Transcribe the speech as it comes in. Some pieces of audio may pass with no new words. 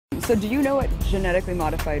So do you know what genetically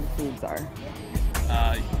modified foods are?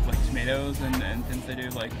 Like tomatoes and things they do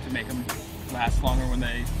like to make them last longer when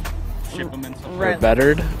they ship them and stuff. Or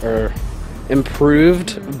bettered or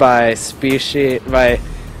improved by species, by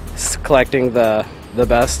collecting the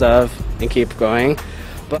best of and keep going.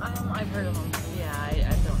 But I've heard of them. Yeah,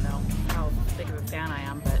 I don't know how big of a fan I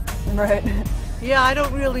am, but Right. yeah, I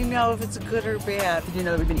don't really know if it's good or bad. Did you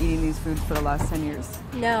know that we've been eating these foods for the last 10 years?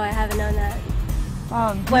 No, I haven't known that.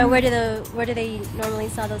 Where do they normally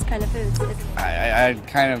sell those kind of foods? I'm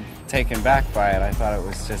kind of taken back by it. I thought it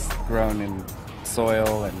was just grown in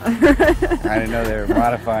soil, and I didn't know they were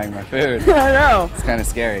modifying my food. I know. It's kind of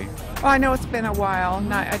scary. Well, I know it's been a while.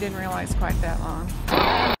 I didn't realize quite that long.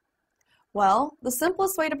 Well, the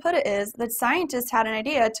simplest way to put it is that scientists had an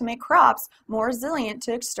idea to make crops more resilient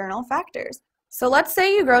to external factors. So let's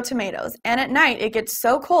say you grow tomatoes, and at night it gets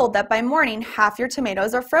so cold that by morning half your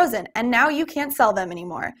tomatoes are frozen, and now you can't sell them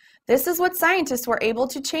anymore. This is what scientists were able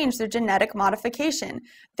to change through genetic modification.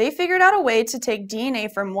 They figured out a way to take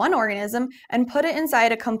DNA from one organism and put it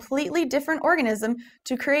inside a completely different organism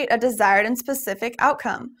to create a desired and specific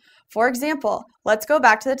outcome. For example, let's go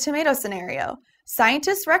back to the tomato scenario.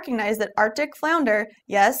 Scientists recognized that Arctic flounder,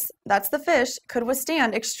 yes, that's the fish, could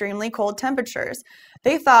withstand extremely cold temperatures.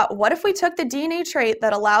 They thought, what if we took the DNA trait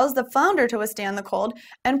that allows the flounder to withstand the cold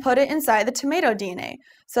and put it inside the tomato DNA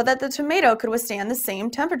so that the tomato could withstand the same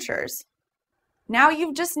temperatures? Now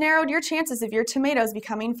you've just narrowed your chances of your tomatoes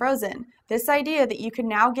becoming frozen. This idea that you could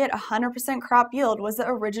now get 100% crop yield was the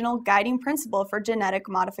original guiding principle for genetic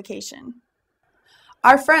modification.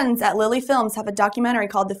 Our friends at Lilly Films have a documentary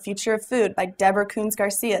called The Future of Food by Deborah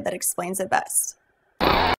Coons-Garcia that explains it best.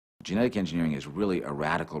 Genetic engineering is really a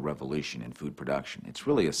radical revolution in food production. It's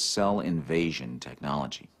really a cell invasion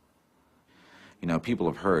technology. You know, people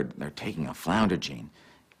have heard they're taking a flounder gene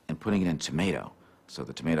and putting it in tomato so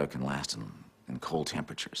the tomato can last in cold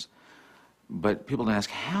temperatures. But people don't ask,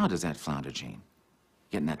 how does that flounder gene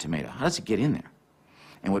get in that tomato? How does it get in there?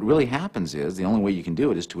 And what really happens is, the only way you can do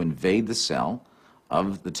it is to invade the cell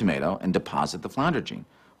of the tomato and deposit the flounder gene.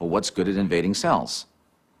 Well, what's good at invading cells?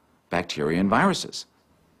 Bacteria and viruses.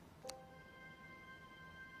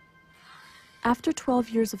 After 12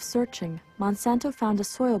 years of searching, Monsanto found a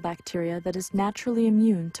soil bacteria that is naturally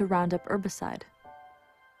immune to Roundup herbicide.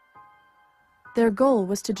 Their goal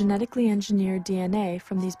was to genetically engineer DNA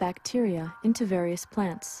from these bacteria into various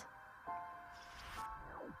plants.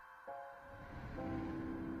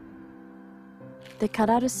 They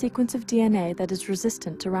cut out a sequence of DNA that is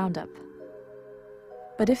resistant to Roundup.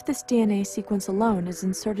 But if this DNA sequence alone is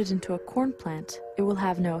inserted into a corn plant, it will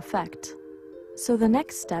have no effect. So the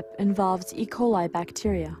next step involves E. coli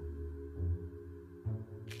bacteria.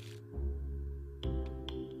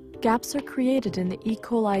 Gaps are created in the E.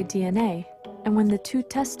 coli DNA, and when the two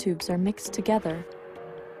test tubes are mixed together,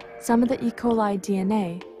 some of the E. coli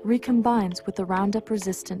DNA recombines with the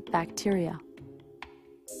Roundup-resistant bacteria.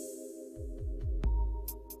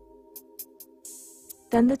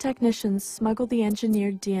 Then the technicians smuggle the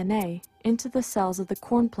engineered DNA into the cells of the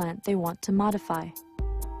corn plant they want to modify.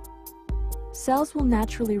 Cells will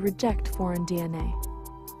naturally reject foreign DNA,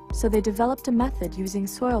 so they developed a method using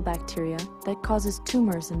soil bacteria that causes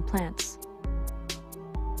tumors in plants.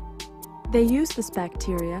 They use this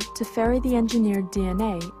bacteria to ferry the engineered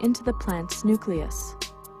DNA into the plant's nucleus.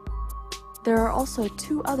 There are also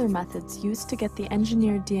two other methods used to get the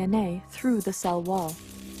engineered DNA through the cell wall.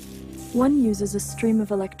 One uses a stream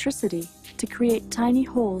of electricity to create tiny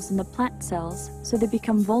holes in the plant cells so they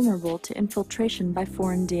become vulnerable to infiltration by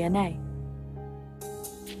foreign DNA.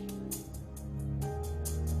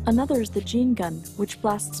 Another is the gene gun, which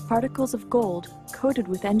blasts particles of gold coated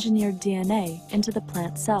with engineered DNA into the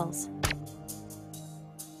plant cells.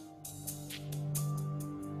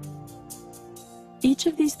 Each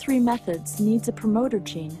of these three methods needs a promoter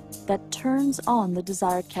gene that turns on the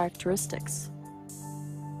desired characteristics.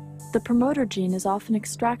 The promoter gene is often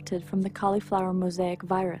extracted from the cauliflower mosaic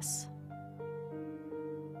virus.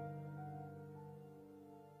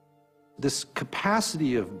 This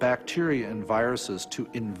capacity of bacteria and viruses to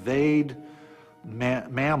invade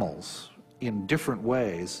mammals in different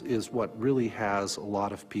ways is what really has a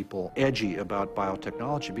lot of people edgy about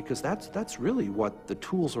biotechnology, because that's really what the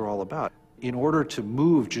tools are all about. In order to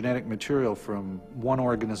move genetic material from one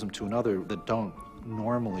organism to another that don't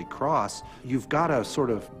normally cross, you've got to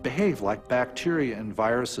sort of behave like bacteria and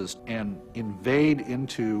viruses and invade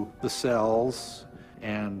into the cells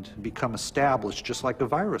and become established, just like a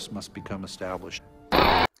virus must become established.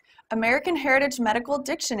 American Heritage Medical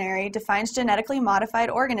Dictionary defines genetically modified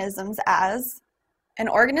organisms as an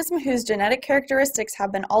organism whose genetic characteristics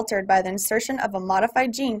have been altered by the insertion of a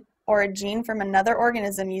modified gene or a gene from another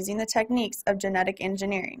organism using the techniques of genetic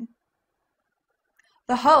engineering.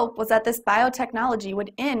 The hope was that this biotechnology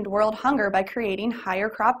would end world hunger by creating higher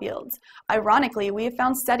crop yields. Ironically, we have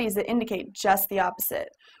found studies that indicate just the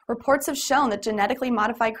opposite. Reports have shown that genetically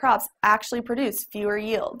modified crops actually produce fewer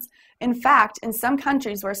yields. In fact, in some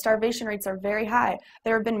countries where starvation rates are very high,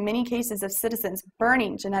 there have been many cases of citizens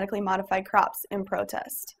burning genetically modified crops in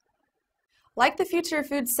protest. Like the Future of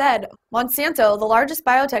Food said, Monsanto, the largest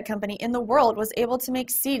biotech company in the world, was able to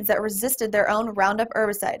make seeds that resisted their own Roundup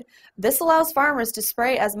herbicide. This allows farmers to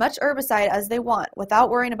spray as much herbicide as they want without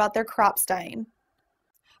worrying about their crops dying.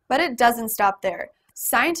 But it doesn't stop there.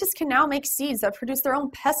 Scientists can now make seeds that produce their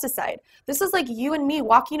own pesticide. This is like you and me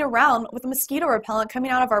walking around with a mosquito repellent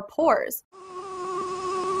coming out of our pores.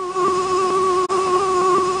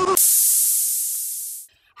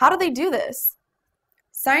 How do they do this?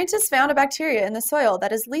 Scientists found a bacteria in the soil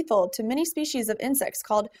that is lethal to many species of insects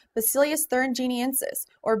called Bacillus thuringiensis,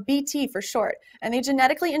 or BT for short, and they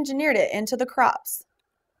genetically engineered it into the crops.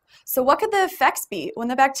 So what could the effects be when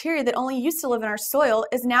the bacteria that only used to live in our soil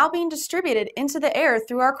is now being distributed into the air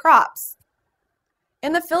through our crops?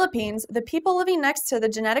 In the Philippines, the people living next to the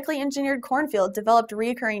genetically engineered cornfield developed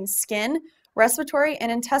recurring skin, respiratory,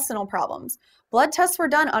 and intestinal problems. Blood tests were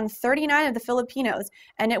done on 39 of the Filipinos,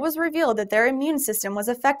 and it was revealed that their immune system was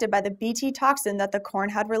affected by the BT toxin that the corn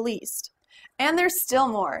had released. And there's still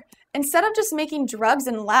more. Instead of just making drugs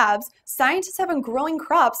in labs, scientists have been growing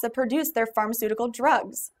crops that produce their pharmaceutical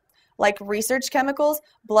drugs, like research chemicals,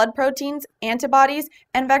 blood proteins, antibodies,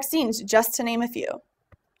 and vaccines, just to name a few.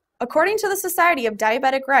 According to the Society of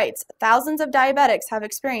Diabetic Rights, thousands of diabetics have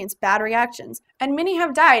experienced bad reactions, and many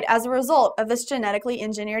have died as a result of this genetically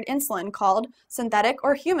engineered insulin called synthetic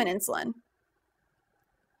or human insulin.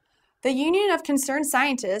 The Union of Concerned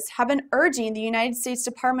Scientists have been urging the United States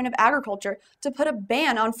Department of Agriculture to put a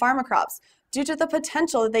ban on pharma crops due to the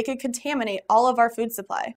potential that they could contaminate all of our food supply.